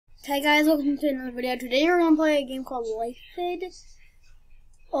Hey guys, welcome to another video. Today we're gonna play a game called Lifefid.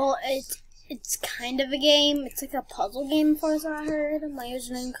 Well, it's kind of a game. It's like a puzzle game, for as I heard. My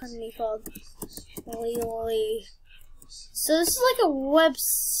username can be called Lily. So this is like a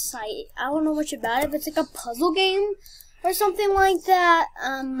website. I don't know much about it, but it's like a puzzle game or something like that.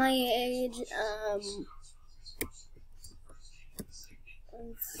 My age,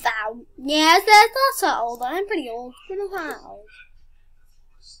 yes, that's not so old. I'm pretty old. How?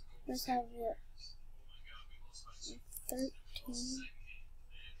 Let's have it. 13.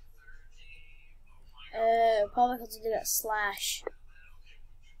 Probably have to do that slash.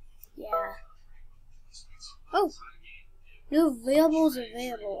 Yeah. Oh, new variables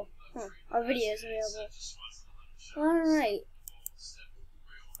available. Our video is available. Alright.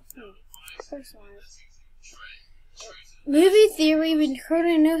 First one. Movie theory, been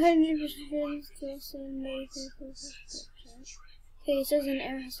recording no 100% okay, it says an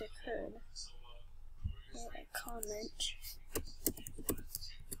error has occurred. A comment.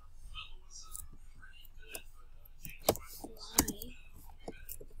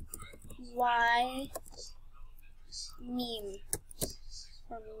 Why? Meme.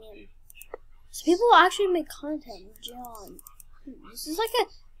 Or meme. So people actually make content, John. This is like a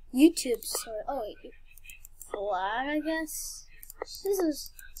YouTube sort. Oh wait, flag, I guess.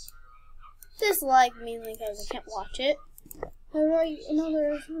 This like mainly because I can't watch it. Alright,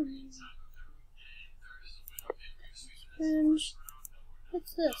 another cringe.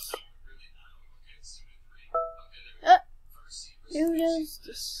 What's this? Who does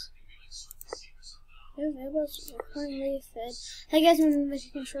this? Currently fed. I guess I'm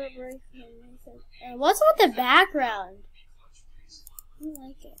making short break from Lifefid. What's with the background? I don't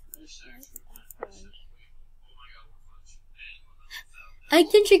like it. I like the background. I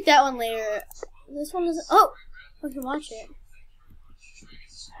can check that one later. This one is. Oh, we can watch it.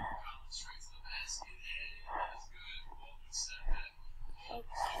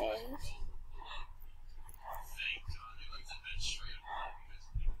 Okay.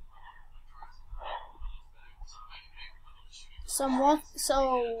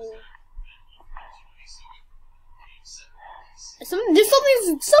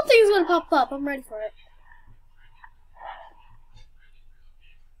 Something's gonna pop up. I'm ready for it.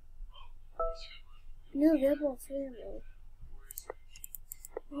 New available family.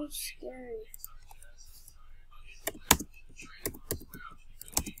 Oh, scary.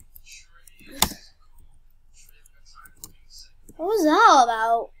 What was that all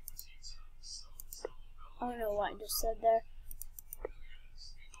about? I don't know what I just said there.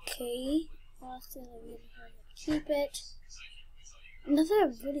 Okay. Keep it. Another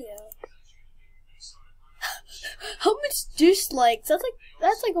video. How much dislikes? That's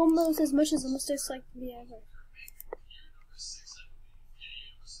like almost as much as the most disliked video ever.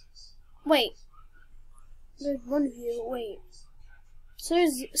 Wait. There's one view. Wait.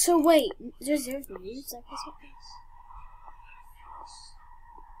 Wait. There's views.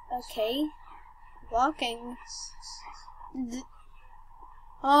 Okay. Walking.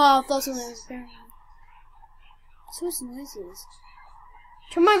 Oh, I thought something was appearing. So it's noises.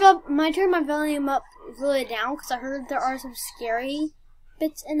 Turn my volume up really down because I heard there are some scary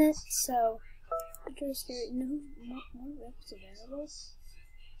bits in it. So, very scary. No, more reps available.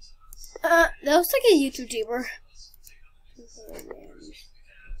 That looks like a YouTuber.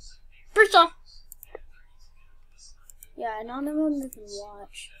 First off, yeah, none of them you can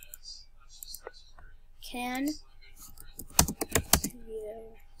watch. Can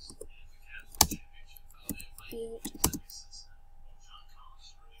you beat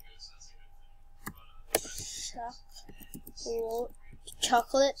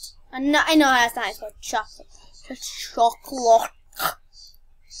chocolate? I know that's not called chocolate. Just chocolate.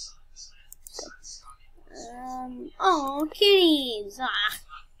 Oh, kitties. Ah.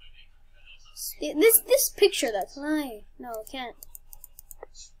 This picture that's mine. No, I can't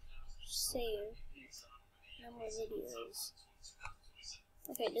save. No more videos.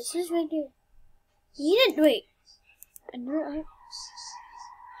 Okay, this is right here. You need to wait.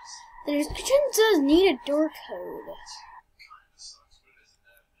 There's picture that says need a door code.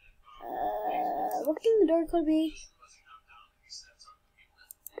 What can the door code be?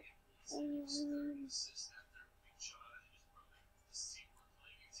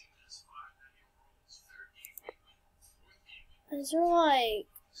 Is there like,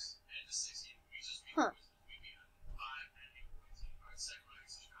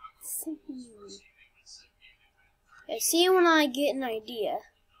 Okay, see when I get an idea.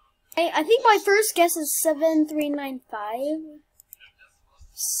 I think my first guess is 7395.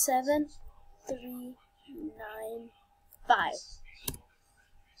 7395.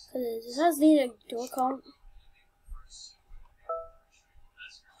 Does this need a door code?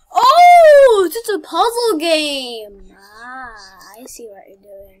 Oh, it's a puzzle game. Ah, I see what you're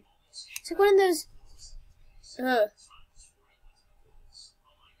doing. It's like one of those.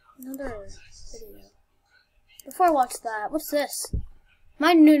 Another video. Before I watch that, what's this?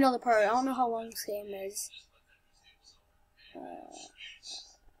 Might do another part. I don't know how long this game is.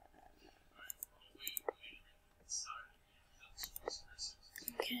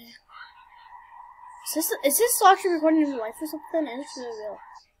 Okay. Is this actually recording in life or something? I just real.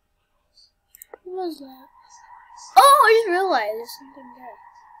 What was that? Oh, I just realized there's something there.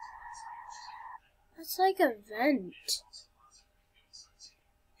 That's like a vent.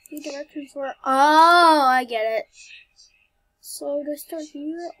 New directions for. Oh, I get it. So do I start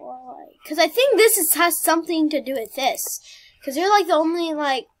here or like? Because I think this has something to do with this. Because you're like the only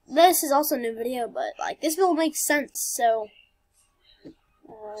like. This is also a new video, but like this will make sense. So.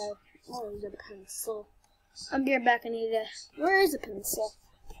 Oh, there's a pencil. I'll be right back. I need to. Where is the pencil?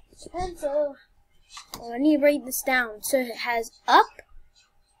 Pencil. Oh, I need to write this down. So it has up.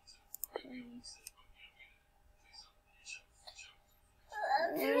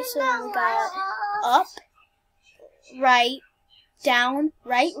 So we got up, right, down,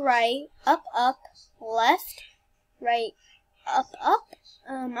 right, right, up, up, left, right, up, up.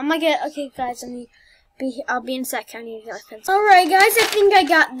 I might get. Okay, guys. I'll be in a sec. I need to get my pencil. Alright guys, I think I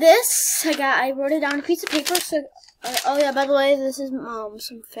got this. I wrote it down on a piece of paper. So, oh yeah, by the way, this is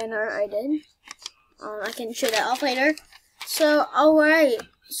some fan art I did. I can show that off later. So, alright.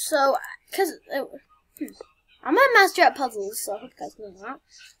 So, I'm a master at puzzles, so I hope you guys know that.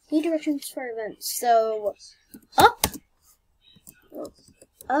 Need directions for events. So, up,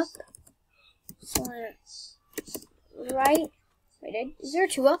 slant, right. Wait, is there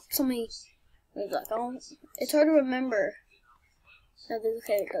two up? It's hard to remember. No,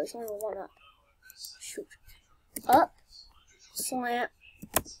 okay, there's only one up. Shoot. Up, slant,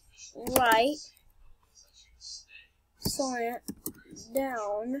 right, slant,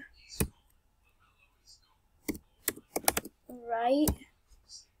 down, right,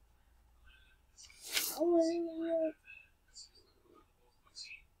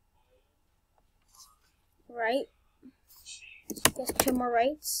 right, guess 2 more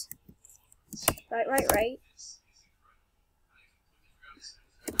rights. Right, right, right.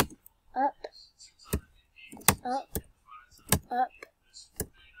 Up, up, up.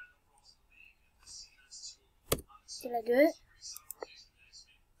 Did I do it?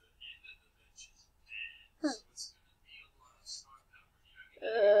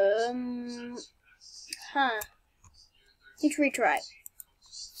 Need to retry.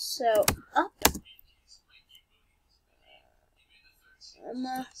 So, up.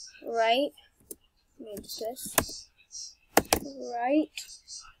 Right. Maybe this. Right.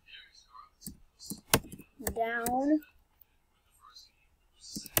 Down.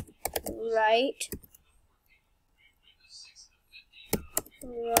 Right.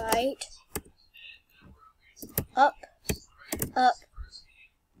 Right. Up. Up.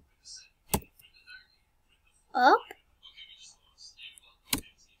 Up.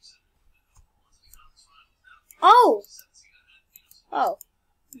 Oh. Oh.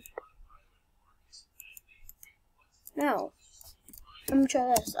 No. Let me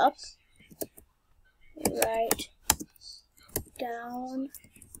try this. Up. Right. Down.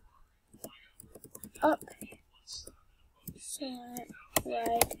 Up. Slant.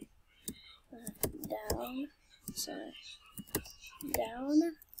 Right. Down. Slant. Down.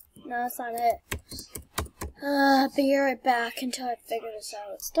 No, that's not it. Be right back until I figure this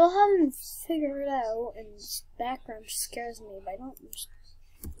out. Still haven't figured it out, and this background scares me, but I'm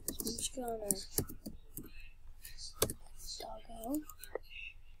just gonna doggo.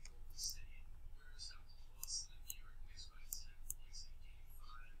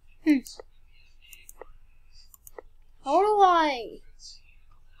 How do I?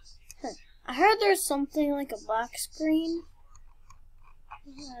 I heard there's something like a black screen.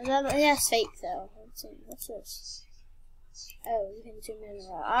 Yeah, it's fake though. Let's see. What's this? Oh, you can zoom in.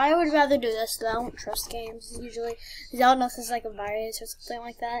 I would rather do this though. I don't trust games usually. I don't know if it's like a virus or something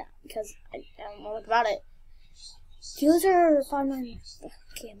like that because I don't know about it. User find my.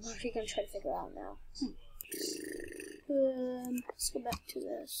 Okay, I'm actually gonna try to figure it out now. Let's go back to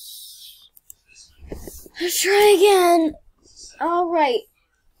this. Let's try again. All right,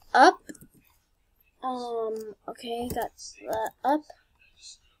 up. Okay, got that up.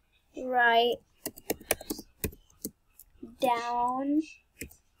 Right, down,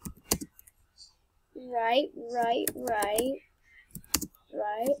 right, right, right,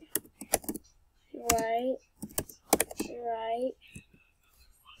 right, right, right,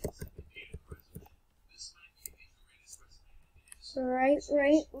 Right.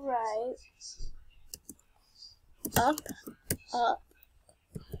 Up.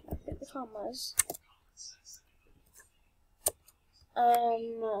 Get the commas.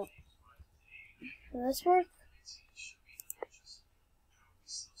 Will this work?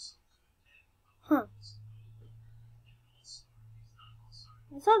 Huh.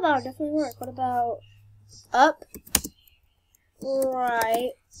 I thought that would definitely work. What about up,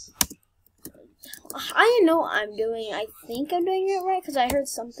 right? I know what I'm doing. I think I'm doing it right because I heard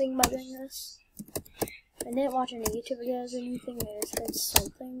something about doing this. I didn't watch any YouTube videos or anything. I just heard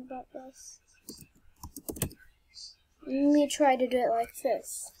something about this. Let me try to do it like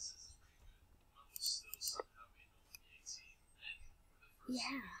this.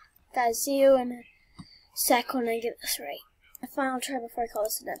 Yeah. Guys, see you in a sec when I get this right. A final try before I call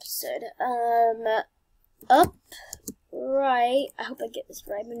this an episode. Up, right. I hope I get this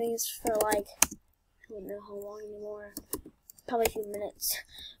right. I've been doing this for like, I don't know how long anymore. Probably a few minutes.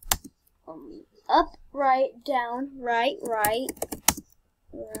 Up, right, down, right,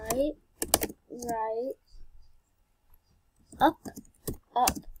 up,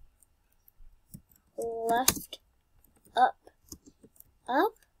 left, up.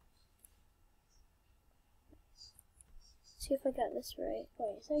 See if I got this right.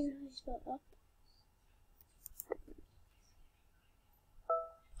 Wait, is that how you spell up?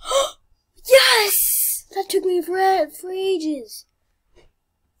 Yes! That took me for ages.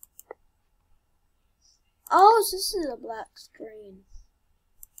 Oh, so this is a black screen.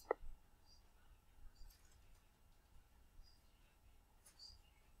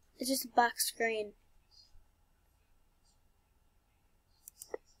 It's just a black screen.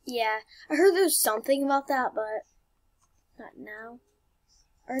 Yeah, I heard there's something about that, but not now.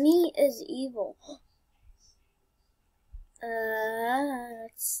 Ernie is evil.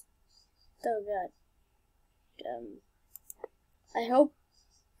 That's so good. I hope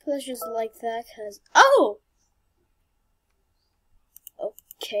Push is like that, cause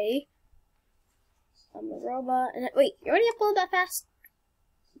okay. I'm a robot, and wait, you already uploaded that fast?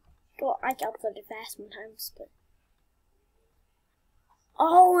 Well, I can upload it fast sometimes, but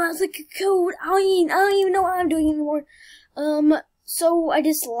that's like a code. I don't even know what I'm doing anymore. So I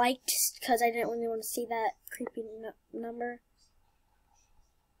just liked because I didn't really want to see that creepy number.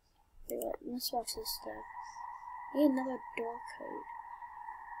 Let's watch this stuff. Need another door code.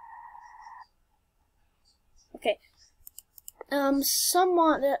 Okay. I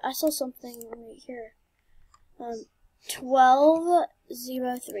saw something right here.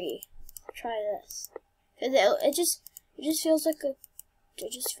 1203. Try this. It just feels like it.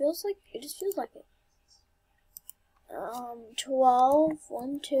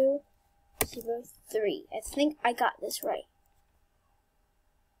 121203. I think I got this right.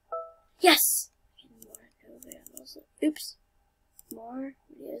 Yes! Oops. More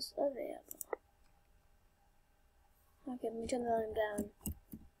videos available. Okay, let me turn the volume down.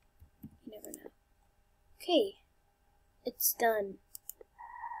 You never know. Okay. It's done.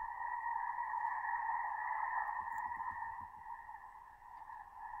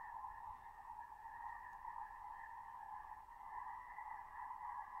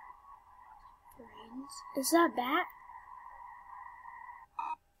 Is that bat?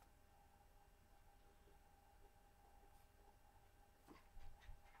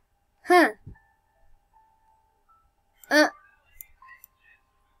 Huh.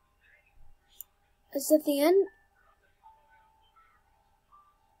 Is that the end?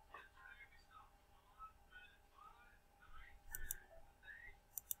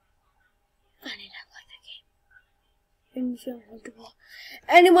 I need to play that game. Made me feel uncomfortable.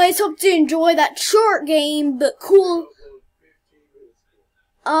 Anyways, hope you enjoy that short game, but cool.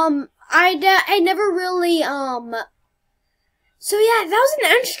 I never really, so yeah, that was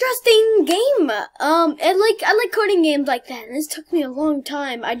an interesting game. I like coding games like that, and this took me a long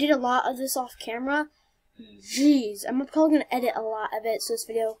time. I did a lot of this off camera. Jeez, I'm probably gonna edit a lot of it, so this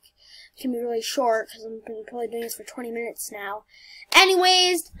video can be really short, because I'm probably doing this for 20 minutes now.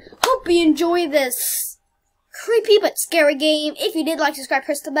 Anyways, hope you enjoy this creepy but scary game. If you did, like, subscribe,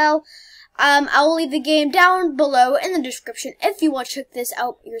 press the bell. I will leave the game down below in the description if you want to check this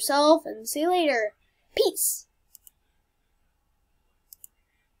out yourself, and see you later. Peace.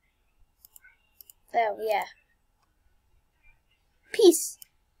 Oh, yeah. Peace.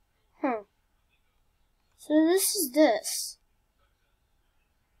 So this is this.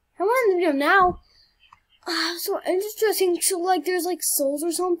 I want to video now. So interesting. So like, there's like souls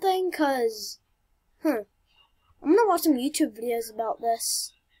or something. Cause, I'm gonna watch some YouTube videos about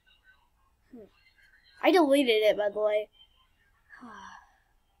this. I deleted it, by the way.